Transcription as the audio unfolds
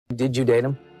Did you date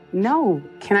him? No.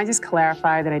 Can I just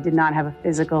clarify that I did not have a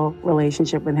physical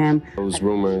relationship with him? Those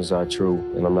rumors are true,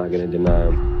 and I'm not going to deny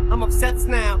them. I'm obsessed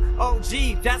now. Oh,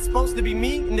 gee, that's supposed to be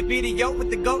me in the video with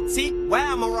the goatee?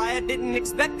 Wow, Mariah, didn't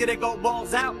expect it to go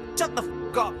balls out. Shut the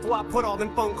f*** up before I put all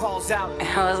them phone calls out. And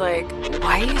I was like,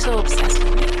 why are you so obsessed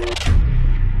with me?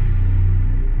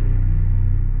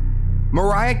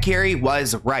 Mariah Carey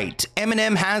was right.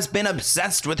 Eminem has been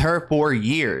obsessed with her for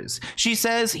years. She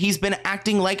says he's been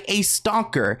acting like a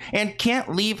stalker and can't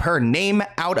leave her name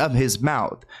out of his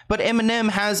mouth. But Eminem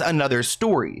has another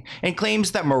story and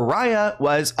claims that Mariah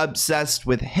was obsessed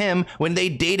with him when they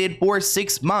dated for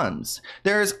 6 months.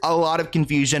 There's a lot of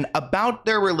confusion about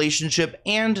their relationship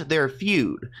and their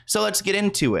feud. So let's get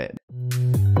into it.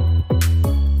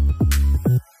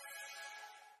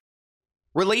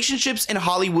 Relationships in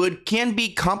Hollywood can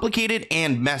be complicated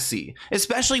and messy,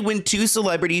 especially when two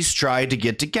celebrities try to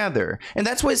get together. And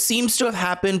that's what seems to have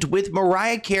happened with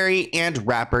Mariah Carey and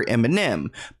rapper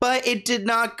Eminem. But it did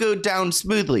not go down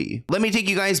smoothly. Let me take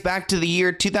you guys back to the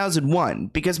year 2001,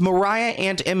 because Mariah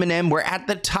and Eminem were at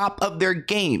the top of their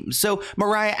game. So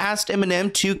Mariah asked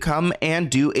Eminem to come and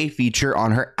do a feature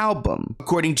on her album.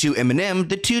 According to Eminem,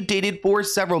 the two dated for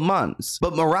several months,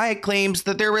 but Mariah claims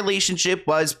that their relationship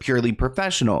was purely professional.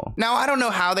 Now, I don't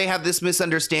know how they have this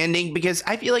misunderstanding, because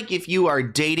I feel like if you are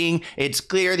dating, it's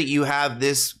clear that you have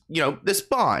this, this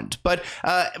bond, but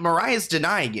Mariah's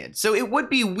denying it. So it would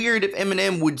be weird if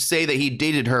Eminem would say that he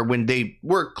dated her when they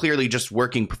were clearly just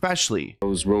working professionally.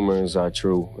 Those rumors are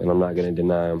true, and I'm not going to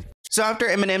deny them. So after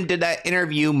Eminem did that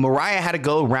interview, Mariah had to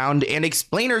go around and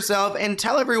explain herself and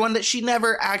tell everyone that she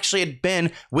never actually had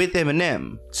been with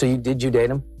Eminem. So did you date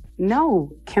him? No.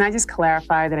 Can I just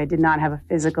clarify that I did not have a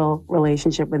physical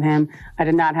relationship with him? I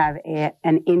did not have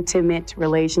an intimate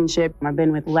relationship. I've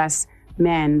been with less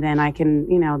men than I can,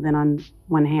 than on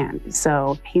one hand.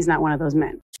 So he's not one of those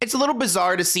men. It's a little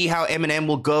bizarre to see how Eminem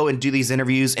will go and do these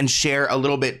interviews and share a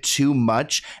little bit too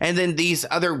much, and then these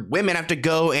other women have to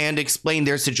go and explain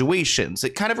their situations.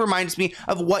 It kind of reminds me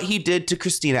of what he did to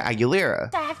Christina Aguilera.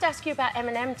 I have to ask you about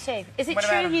Eminem too. Is it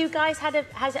true you guys had a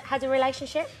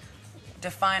relationship?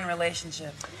 Define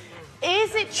relationship.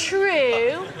 Is it true?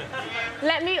 Is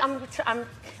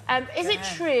it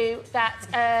true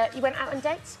that you went out on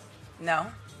dates? No.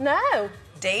 No.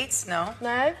 Dates? No.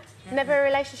 No. Never a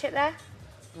relationship there?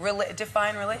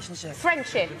 Define relationship.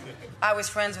 Friendship. I was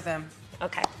friends with him.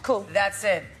 Okay. Cool. That's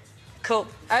it. Cool.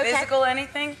 Okay. Physical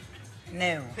anything?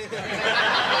 No.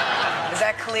 Is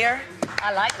that clear?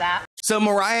 I like that. So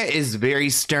Mariah is very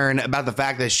stern about the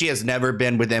fact that she has never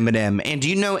been with Eminem, and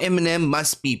you know Eminem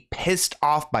must be pissed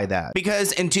off by that,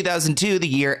 because in 2002, the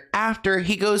year after,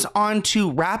 he goes on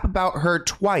to rap about her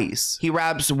twice. He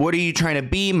raps, "What are you trying to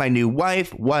be, my new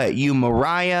wife? What, you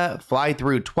Mariah? Fly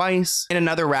through twice." In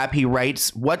another rap, he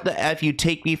writes, "What the F you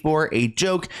take me for? A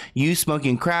joke? You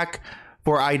smoking crack?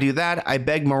 For I do that, I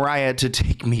beg Mariah to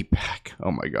take me back."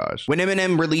 Oh my gosh. When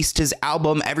Eminem released his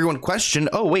album, everyone questioned,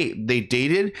 oh wait, they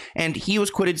dated? And he was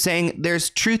quoted saying,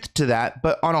 "There's truth to that,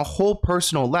 but on a whole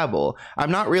personal level, I'm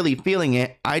not really feeling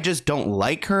it. I just don't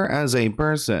like her as a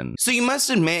person." So you must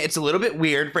admit it's a little bit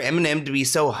weird for Eminem to be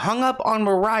so hung up on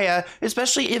Mariah,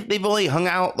 especially if they've only hung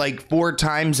out like 4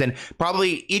 times, and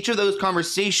probably each of those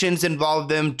conversations involved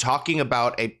them talking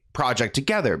about a project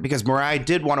together, because Mariah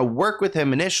did want to work with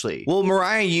him initially. Well,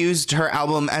 Mariah used her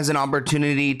album as an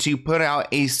opportunity to put out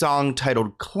a song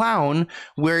titled Clown,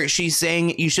 where she's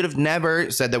saying, "You should have never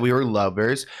said that we were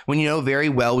lovers when you know very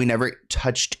well we never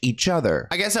touched each other."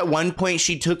 I guess at one point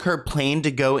she took her plane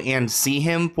to go and see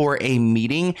him for a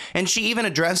meeting, and she even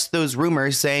addressed those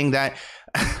rumors saying that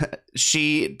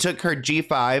she took her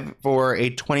G5 for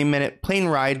a 20-minute plane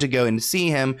ride to go and see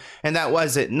him, and that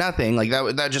wasn't nothing. Like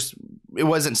that just, it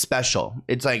wasn't special.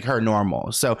 It's like her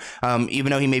normal. So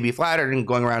even though he may be flattered and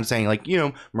going around saying like,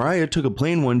 Mariah took a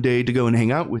plane one day to go and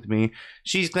hang out with me,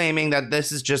 she's claiming that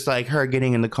this is just like her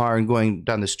getting in the car and going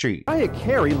down the street. Mariah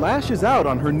Carey lashes out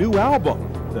on her new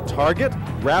album. The target,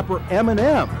 rapper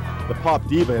Eminem. The pop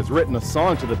diva has written a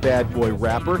song to the bad boy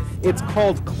rapper. It's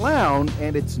called Clown,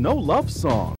 and it's no love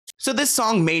song. So this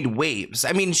song made waves.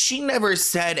 I mean, she never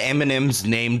said Eminem's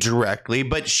name directly,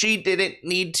 but she didn't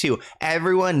need to.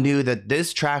 Everyone knew that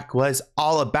this track was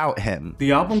all about him.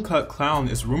 The album cut Clown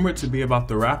is rumored to be about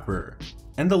the rapper.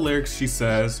 In the lyrics, she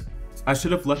says, "I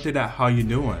should have left it at how you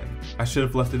doing. I should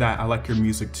have left it at I like your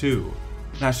music too.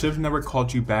 And I should have never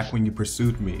called you back when you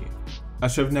pursued me. I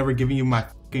should have never given you my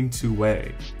fucking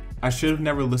two-way. I should have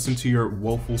never listened to your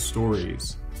woeful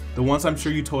stories. The ones I'm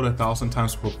sure you told 1,000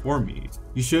 times before me.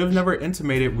 You should have never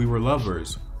intimated we were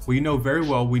lovers. Well, you know very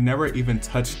well we never even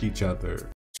touched each other."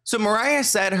 So Mariah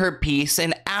said her piece,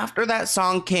 and after that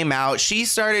song came out, she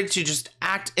started to just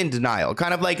act in denial,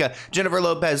 kind of like a Jennifer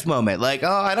Lopez moment, like,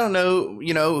 oh, I don't know,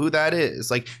 who that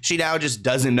is. Like, she now just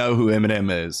doesn't know who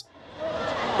Eminem is.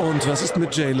 Und was ist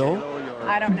mit J-Lo?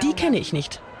 Die kenne ich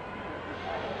nicht.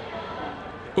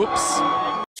 Oops.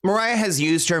 Mariah has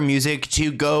used her music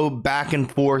to go back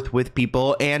and forth with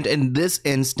people, and in this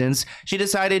instance, she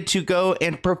decided to go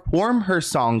and perform her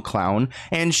song Clown,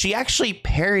 and she actually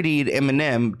parodied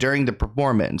Eminem during the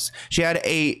performance. She had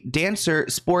a dancer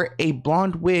sport a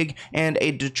blonde wig and a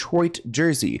Detroit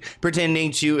jersey, pretending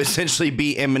to essentially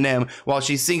be Eminem while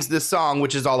she sings this song,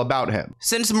 which is all about him.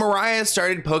 Since Mariah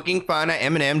started poking fun at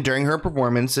Eminem during her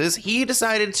performances, he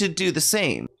decided to do the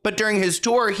same. But during his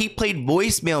tour, he played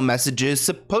voicemail messages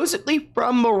supposedly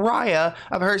from Mariah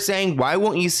of her saying, "Why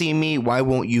won't you see me? Why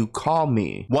won't you call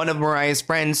me?" One of Mariah's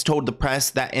friends told the press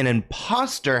that an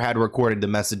imposter had recorded the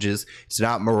messages. It's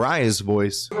not Mariah's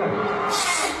voice. I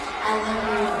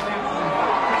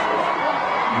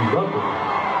love you. You love me?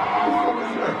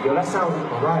 Yo, that sounds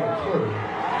like Mariah Carey.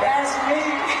 That's me.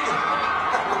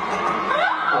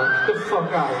 Oh, get the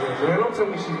fuck out of here, man. Don't tell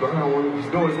me she's behind one of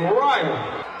these doors.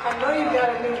 Mariah! I know you got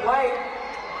a new wife.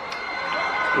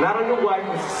 Not a new wife.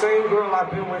 It's the same girl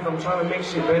I've been with. I'm trying to make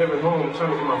shit better at home. I'm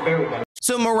trying to get my family back.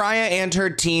 So Mariah and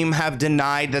her team have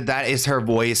denied that that is her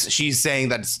voice. She's saying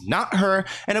that it's not her,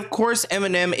 and of course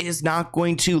Eminem is not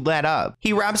going to let up.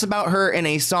 He raps about her in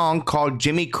a song called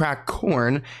Jimmy Crack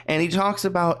Corn, and he talks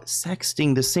about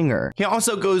sexting the singer. He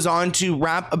also goes on to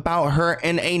rap about her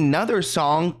in another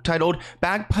song titled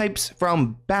Bagpipes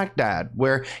from Baghdad,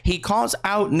 where he calls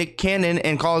out Nick Cannon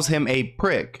and calls him a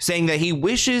prick, saying that he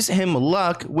wishes him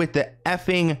luck with the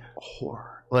effing whore.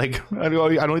 Like, I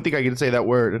don't think I can say that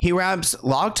word. He raps,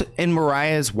 locked in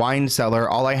Mariah's wine cellar,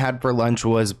 all I had for lunch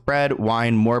was bread,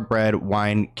 wine, more bread,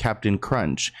 wine, Captain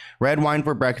Crunch. Red wine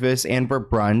for breakfast and for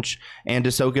brunch, and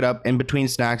to soak it up in between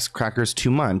snacks, crackers to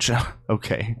munch.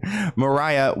 Okay.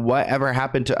 Mariah, whatever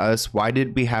happened to us? Why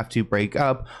did we have to break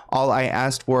up? All I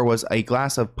asked for was a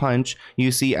glass of punch.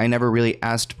 You see, I never really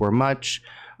asked for much.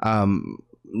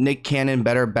 Nick Cannon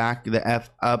better back the F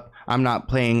up. I'm not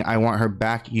playing, I want her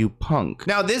back, you punk.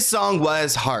 Now this song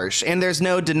was harsh, and there's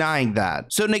no denying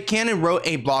that. So Nick Cannon wrote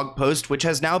a blog post which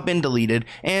has now been deleted,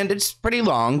 and it's pretty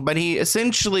long, but he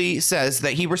essentially says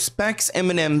that he respects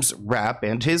Eminem's rap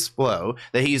and his flow,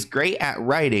 that he's great at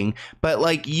writing, but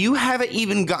like, you haven't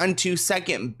even gotten to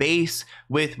second base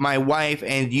with my wife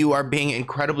and you are being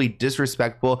incredibly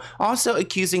disrespectful, also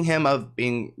accusing him of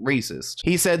being racist.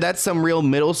 He said that's some real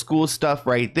middle school stuff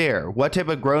right there. What type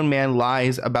of grown man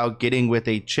lies about getting with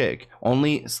a chick?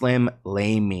 Only Slim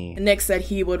Lamey. Nick said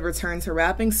he would return to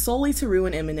rapping solely to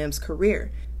ruin Eminem's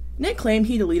career. Nick claimed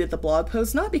he deleted the blog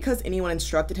post not because anyone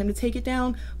instructed him to take it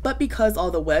down, but because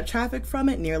all the web traffic from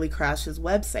it nearly crashed his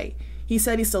website. He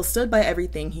said he still stood by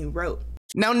everything he wrote.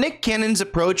 Now, Nick Cannon's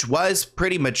approach was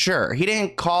pretty mature. He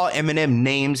didn't call Eminem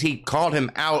names, he called him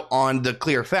out on the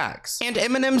clear facts. And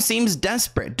Eminem seems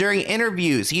desperate. During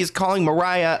interviews, he's calling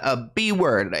Mariah a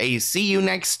B-word, a see you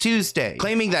next Tuesday,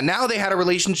 claiming that now they had a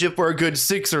relationship for a good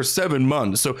 6 or 7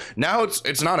 months. So now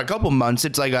it's not a couple months,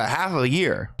 it's like a half a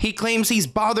year. He claims he's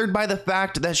bothered by the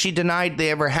fact that she denied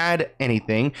they ever had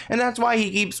anything, and that's why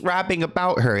he keeps rapping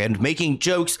about her and making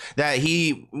jokes that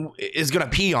he is gonna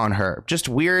pee on her. Just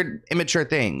weird, immature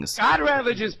things. I'd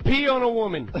rather just pee on a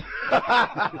woman.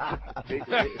 A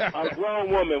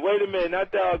grown woman. Wait a minute,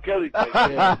 not the R. Kelly thing.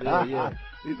 Yeah.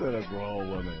 He said a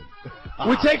grown woman.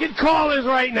 We're taking callers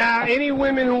right now. Any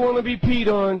women who want to be peed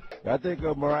on. I think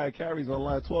Mariah Carey's on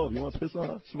line 12. You want to piss on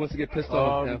her? She wants to get pissed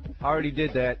on. Yeah. I already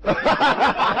did that. Yeah,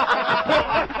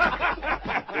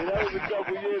 that was a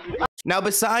couple years ago. Now,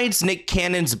 besides Nick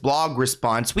Cannon's blog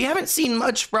response, we haven't seen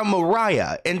much from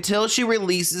Mariah until she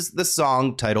releases the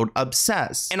song titled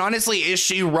Obsessed. And honestly, is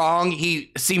she wrong?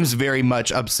 He seems very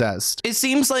much obsessed. It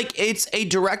seems like it's a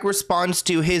direct response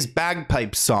to his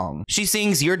bagpipe song. She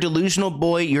sings, "You're delusional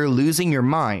boy, you're losing your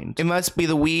mind. It must be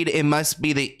the weed, it must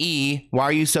be the E. Why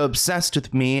are you so obsessed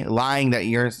with me, lying that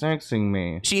you're sexing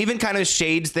me?" She even kind of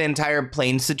shades the entire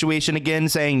plane situation again,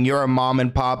 saying, "You're a mom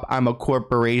and pop, I'm a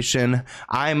corporation,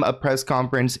 I'm a press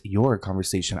conference, you're a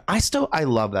conversation." I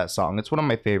love that song. It's one of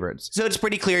my favorites. So it's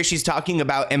pretty clear she's talking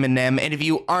about Eminem, and if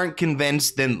you aren't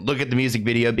convinced, then look at the music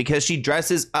video, because she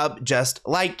dresses up just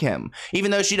like him. Even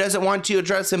though she doesn't want to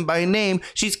address him by name,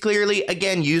 she's clearly,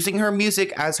 again, using her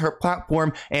music as her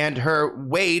platform and her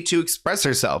way to express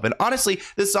herself. And honestly,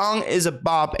 the song is a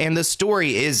bop and the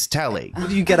story is telling. What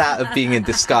do you get out of being in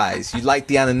disguise? You like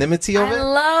the anonymity of it? I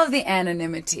love the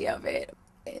anonymity of it.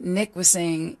 Nick was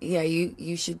saying, yeah,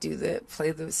 you should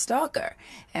play the stalker.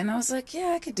 And I was like,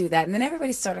 yeah, I could do that. And then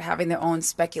everybody started having their own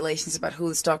speculations about who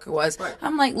the stalker was. Right.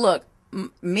 I'm like, look,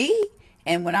 me?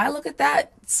 And when I look at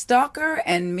that stalker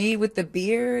and me with the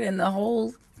beard and the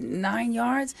whole 9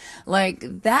 yards,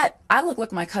 like that, I look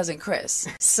like my cousin Chris.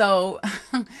 So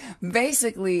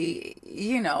basically,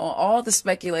 you know, all the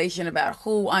speculation about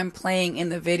who I'm playing in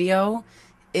the video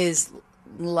is,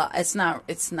 it's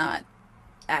not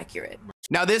accurate.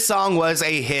 Now, this song was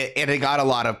a hit and it got a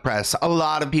lot of press. A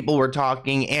lot of people were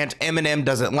talking, and Eminem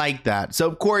doesn't like that. So,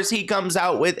 of course, he comes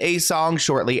out with a song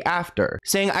shortly after,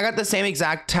 saying, I got the same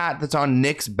exact tat that's on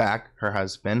Nick's back, her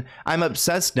husband. I'm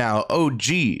obsessed now. Oh,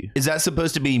 gee. Is that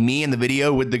supposed to be me in the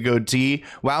video with the goatee?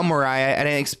 Wow, Mariah, I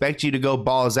didn't expect you to go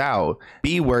balls out.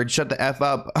 B-word, shut the F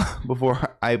up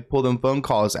before I pull them phone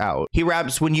calls out. He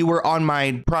raps, when you were on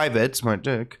my privates, my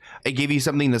dick, I gave you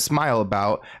something to smile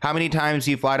about. How many times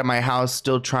do you fly to my house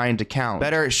still trying to count?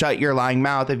 Better shut your lying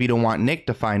mouth if you don't want Nick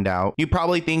to find out. You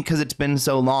probably think because it's been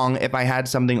so long, if I had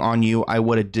something on you, I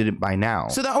would have did it by now.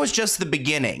 So that was just the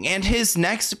beginning, and his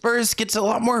next verse gets a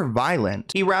lot more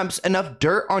violent. He raps, enough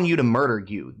dirt on you to murder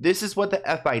you. This is what the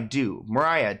F I do.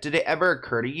 Mariah, did it ever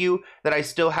occur to you that I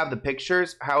still have the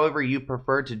pictures, however you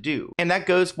prefer to do? And that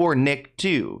goes for Nick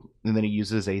too. And then he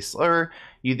uses a slur.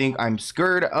 You think I'm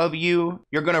scared of you?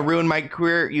 You're gonna ruin my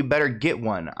career? You better get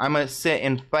one. I'm gonna sit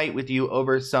and fight with you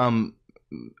over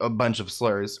a bunch of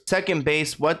slurs. Second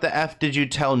base, what the F did you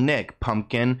tell Nick,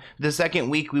 pumpkin? The second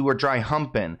week we were dry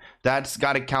humping. That's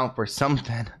gotta count for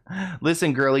something.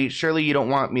 Listen, girlie, surely you don't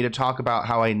want me to talk about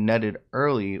how I nutted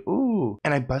early. Ooh,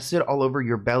 and I busted all over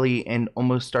your belly and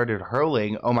almost started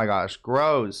hurling. Oh my gosh,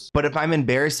 gross. But if I'm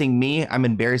embarrassing me, I'm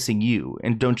embarrassing you.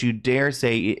 And don't you dare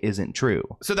say it isn't true.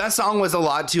 So that song was a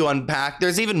lot to unpack.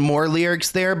 There's even more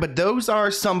lyrics there, but those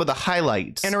are some of the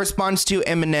highlights. In response to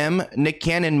Eminem, Nick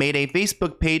Cannon made a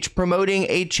Facebook page promoting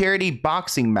a charity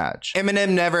boxing match.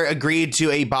 Eminem never agreed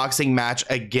to a boxing match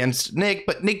against Nick,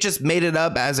 but Nick just made it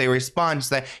up as a response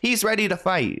that he's ready to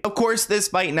fight. Of course, this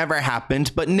fight never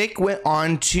happened, but Nick went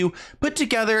on to put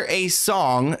together a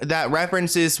song that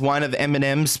references one of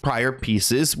Eminem's prior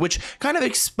pieces, which kind of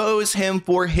expose him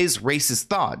for his racist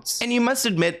thoughts. And you must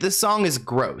admit, this song is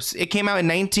gross. It came out in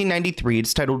 1993.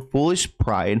 It's titled Foolish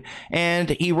Pride, and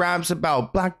he raps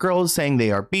about black girls saying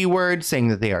they are B-words, saying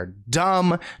that they are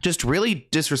dumb, just really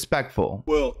disrespectful.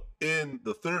 Well, in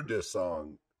the third diss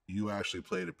song, you actually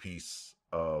played a piece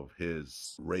of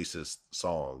his racist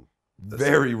song.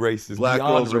 Very racist. Black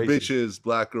girls are bitches,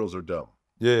 black girls are dumb.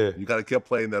 Yeah. You gotta keep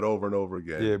playing that over and over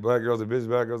again. Yeah, black girls are bitches,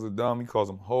 black girls are dumb. He calls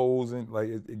them hoes, and like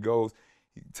it goes,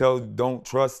 he tells don't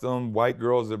trust them, white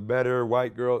girls are better,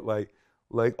 white girls,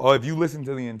 oh, if you listen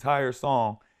to the entire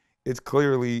song, it's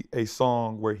clearly a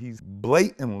song where he's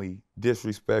blatantly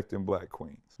disrespecting black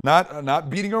queens. Not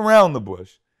beating around the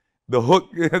bush. The hook,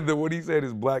 what he said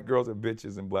is black girls are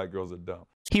bitches and black girls are dumb.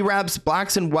 He raps,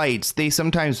 blacks and whites, they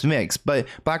sometimes mix, but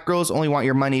black girls only want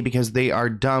your money because they are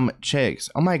dumb chicks.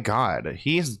 Oh my God,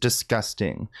 he is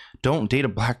disgusting. Don't date a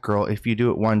black girl. If you do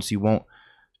it once, you won't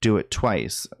do it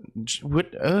twice.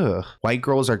 What? Ugh. White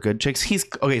girls are good chicks.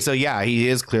 Okay, so yeah, he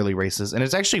is clearly racist. And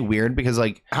it's actually weird because,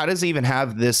 like, how does he even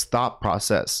have this thought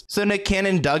process? So Nick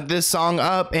Cannon dug this song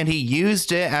up and he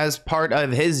used it as part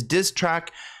of his diss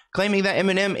track, claiming that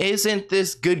Eminem isn't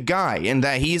this good guy and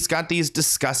that he's got these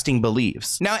disgusting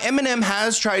beliefs. Now, Eminem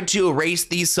has tried to erase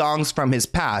these songs from his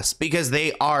past because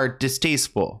they are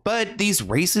distasteful. But these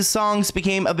racist songs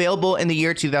became available in the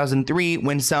year 2003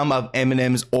 when some of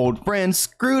Eminem's old friends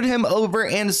screwed him over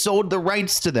and sold the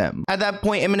rights to them. At that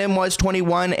point, Eminem was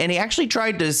 21 and he actually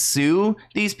tried to sue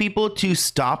these people to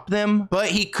stop them, but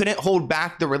he couldn't hold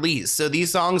back the release. So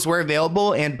these songs were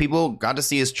available and people got to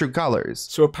see his true colors.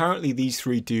 So apparently these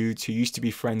three dudes who used to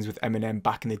be friends with Eminem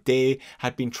back in the day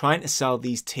had been trying to sell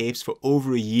these tapes for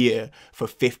over a year for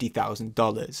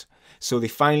 $50,000. So they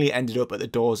finally ended up at the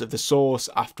doors of the Source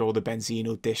after all the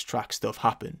Benzino diss track stuff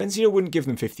happened. Benzino wouldn't give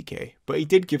them 50k, but he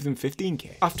did give them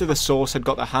 15k. After the Source had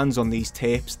got their hands on these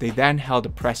tapes, they then held a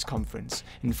press conference,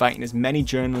 inviting as many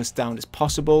journalists down as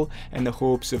possible in the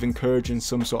hopes of encouraging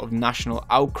some sort of national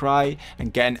outcry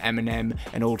and getting Eminem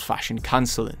an old-fashioned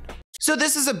cancelling. So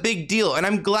this is a big deal, and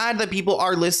I'm glad that people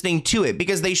are listening to it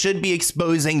because they should be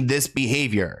exposing this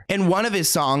behavior. In one of his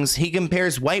songs, he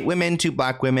compares white women to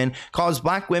black women, calls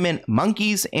black women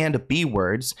monkeys and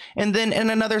B-words, and then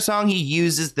in another song, he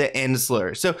uses the N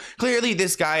slur. So clearly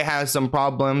this guy has some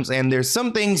problems, and there's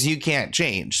some things you can't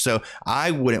change. So I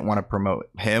wouldn't want to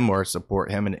promote him or support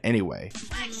him in any way.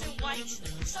 Blacks and whites,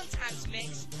 sometimes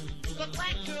mix. bitches. But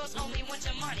black girls only want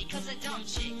your money cause of dumb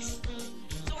chicks.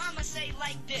 So I'ma say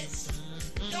like this.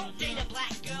 Don't date a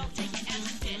black girl, take it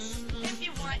as a diss. If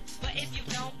you want, but if you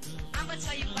don't, I'ma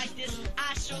tell you like this,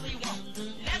 I surely won't.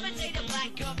 Never date a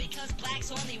black girl because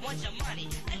blacks only want your money.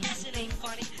 And yes, it ain't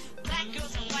funny. Black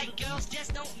girls and white girls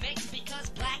just don't mix because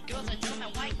black girls are dumb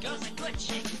and white girls are good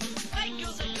chicks. White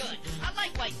girls are good. I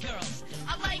like white girls.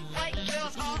 I like white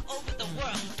girls all over the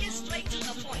world. Get straight to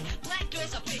the point. Black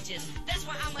girls are bitches. That's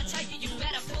why I'ma tell you, you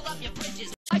better pull up your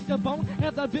bridges. Like the bone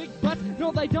have the big butt.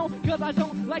 No, they don't, cause I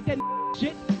don't like that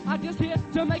shit. I'm just here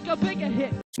to make a bigger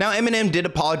hit. Now, Eminem did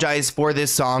apologize for this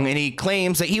song, and he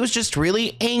claims that he was just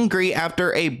really angry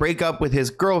after a breakup with his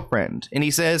girlfriend. And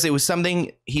he says it was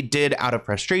something he did out of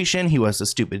frustration. He was a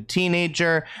stupid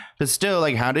teenager. But still,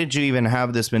 like, how did you even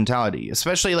have this mentality?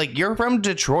 Especially, like, you're from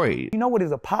Detroit. You know what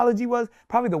his apology was?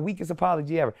 Probably the weakest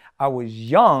apology ever. I was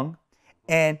young,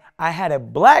 and I had a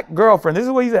black girlfriend. This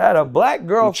is what he said. I had a black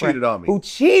girlfriend who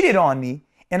cheated on me,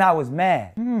 and I was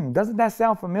mad. Doesn't that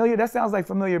sound familiar? That sounds like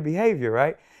familiar behavior,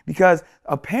 right? Because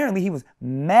apparently he was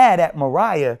mad at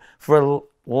Mariah for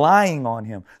lying on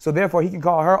him. So therefore he can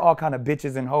call her all kind of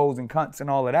bitches and hoes and cunts and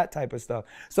all of that type of stuff.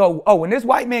 So, when this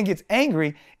white man gets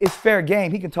angry, it's fair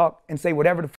game. He can talk and say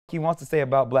whatever the fuck he wants to say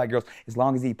about black girls as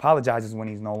long as he apologizes when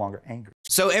he's no longer angry.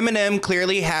 So Eminem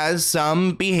clearly has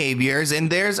some behaviors, and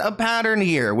there's a pattern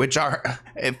here, which are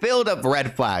filled up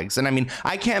red flags. And I mean,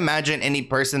 I can't imagine any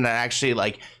person that actually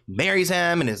like marries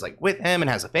him and is like with him and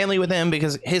has a family with him,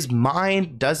 because his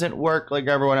mind doesn't work like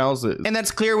everyone else's. And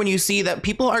that's clear when you see that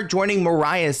people are joining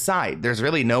Mariah's side. There's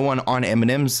really no one on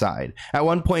Eminem's side. At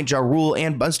one point, Ja Rule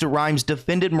and Busta Rhymes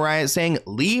defended Mariah, saying,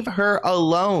 "Leave her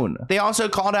alone." They also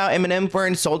called out Eminem for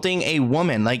insulting a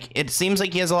woman. Like, it seems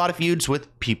like he has a lot of feuds with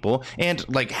people, and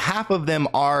like half of them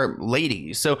are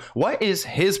ladies. So what is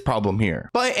his problem here?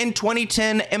 But in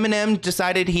 2010, Eminem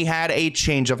decided he had a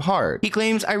change of heart. He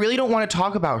claims, "I really don't want to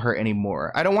talk about her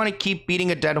anymore. I don't want to keep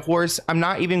beating a dead horse. I'm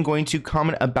not even going to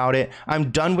comment about it.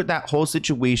 I'm done with that whole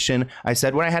situation. I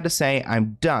said what I had to say.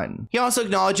 I'm done." He also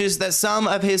acknowledges that some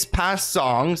of his past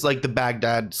songs, like the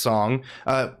Baghdad song,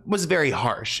 was very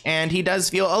harsh, and he does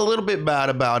feel a little bit bad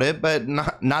about it, but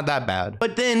not that bad.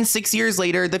 But then 6 years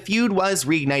later, the feud was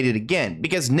reignited again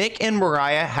because Nick and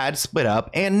Mariah had split up,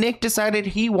 and Nick decided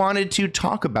he wanted to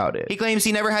talk about it. He claims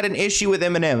he never had an issue with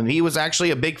Eminem. He was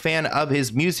actually a big fan of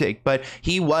his music, but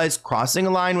he was crossing a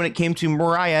line when it came to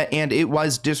Mariah, and it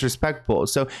was disrespectful.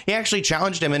 So he actually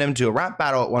challenged Eminem to a rap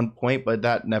battle at one point, but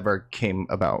that never came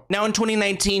about. Now in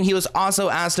 2019, he was also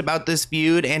asked about this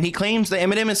feud, and he claims that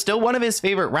Eminem is still one of his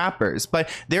favorite rappers, but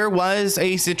there was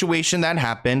a situation that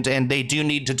happened, and they do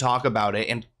need to talk about it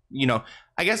and, you know,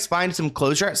 I guess find some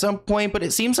closure at some point. But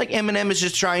it seems like Eminem is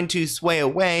just trying to sway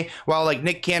away, while like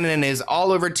Nick Cannon is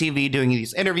all over TV doing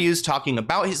these interviews talking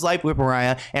about his life with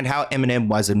Mariah and how Eminem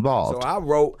was involved. So I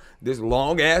wrote this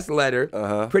long ass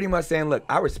letter, pretty much saying, look,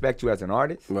 I respect you as an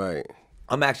artist. Right.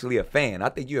 I'm actually a fan. I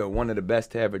think you're one of the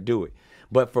best to ever do it.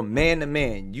 But from man to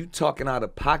man, you talking out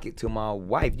of pocket to my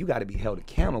wife, you got to be held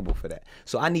accountable for that.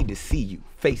 So I need to see you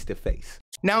face to face.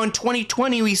 Now in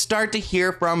 2020, we start to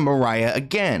hear from Mariah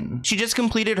again. She just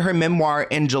completed her memoir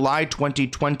in July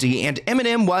 2020, and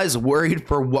Eminem was worried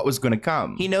for what was going to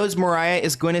come. He knows Mariah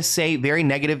is going to say very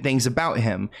negative things about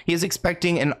him. He is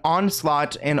expecting an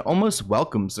onslaught and almost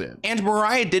welcomes it. And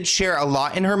Mariah did share a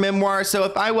lot in her memoir, so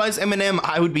if I was Eminem,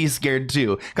 I would be scared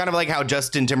too. Kind of like how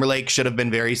Justin Timberlake should have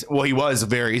been he was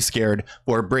very scared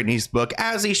for Britney's book,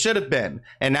 as he should have been.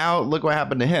 And now look what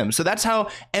happened to him. So that's how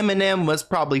Eminem was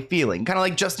probably feeling, kind of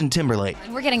like Justin Timberlake.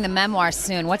 We're getting the memoir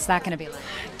soon. What's that going to be like?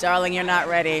 Darling, you're not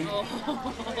ready.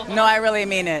 No, I really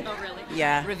mean it. Oh, really?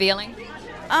 Yeah. Revealing?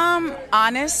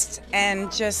 Honest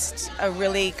and just a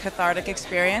really cathartic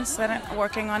experience that I'm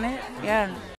working on it.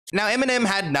 Yeah. Now, Eminem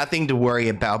had nothing to worry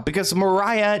about because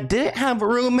Mariah didn't have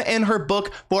room in her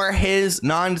book for his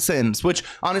nonsense, which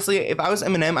honestly, if I was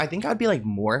Eminem, I think I'd be like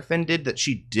more offended that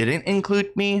she didn't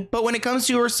include me. But when it comes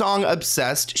to her song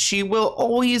Obsessed, she will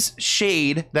always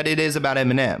shade that it is about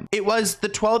Eminem. It was the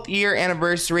 12th year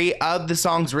anniversary of the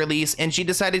song's release, and she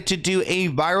decided to do a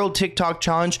viral TikTok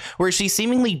challenge where she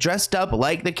seemingly dressed up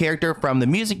like the character from the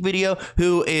music video,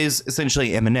 who is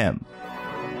essentially Eminem.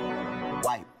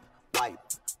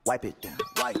 Wipe it down,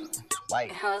 wipe.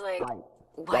 I was like,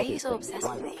 why are you so obsessed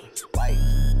with me?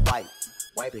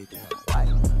 Wipe it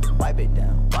down, wipe it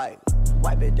down,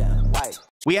 wipe it down, wipe.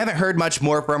 We haven't heard much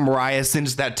more from Mariah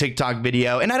since that TikTok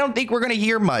video, and I don't think we're gonna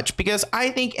hear much because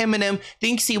I think Eminem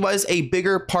thinks he was a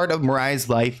bigger part of Mariah's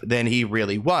life than he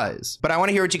really was. But I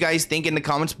wanna hear what you guys think in the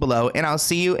comments below, and I'll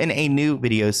see you in a new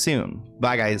video soon.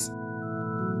 Bye guys.